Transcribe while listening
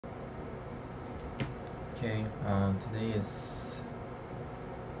Okay, today is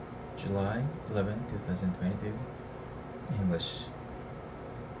July 11, 2022, English.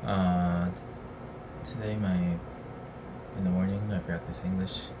 Uh, Today in the morning I practice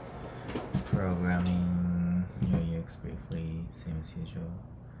English, programming, UX briefly, same as usual.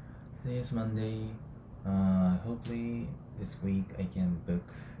 Today is Monday. Hopefully this week I can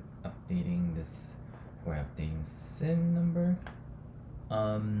book updating SIM number.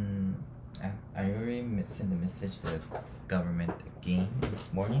 I already sent the message to the government again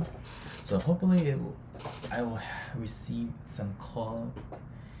this morning, so hopefully I will receive some call,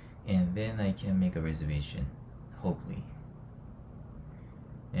 and then I can make a reservation, hopefully.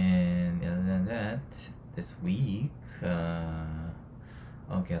 And other than that, this week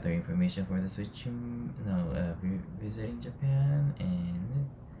I'll gather information for the visiting Japan, and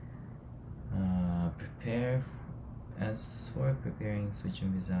prepare. As for preparing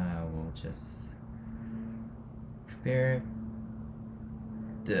switching visa, I will just prepare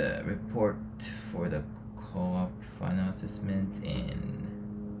the report for the co-op final assessment, and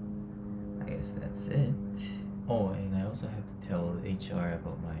I guess that's it. Oh, and I also have to tell HR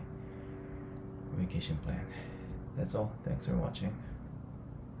about my vacation plan. That's all. Thanks for watching.